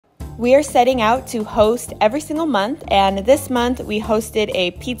We are setting out to host every single month, and this month we hosted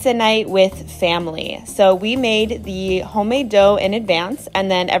a pizza night with family. So we made the homemade dough in advance, and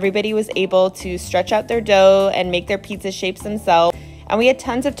then everybody was able to stretch out their dough and make their pizza shapes themselves. And we had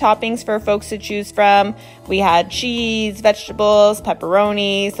tons of toppings for folks to choose from. We had cheese, vegetables,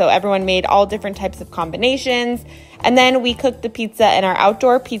 pepperoni, so everyone made all different types of combinations. And then we cooked the pizza in our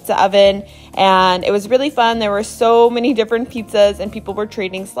outdoor pizza oven, and it was really fun. There were so many different pizzas, and people were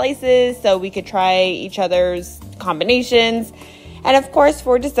trading slices so we could try each other's combinations. And of course,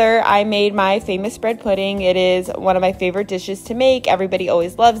 for dessert, I made my famous bread pudding. It is one of my favorite dishes to make. Everybody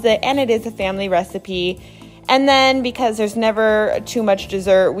always loves it, and it is a family recipe. And then, because there's never too much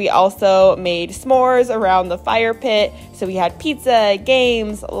dessert, we also made s'mores around the fire pit. So we had pizza,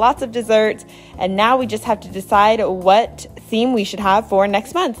 games, lots of dessert. And now we just have to decide what theme we should have for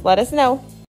next month. Let us know.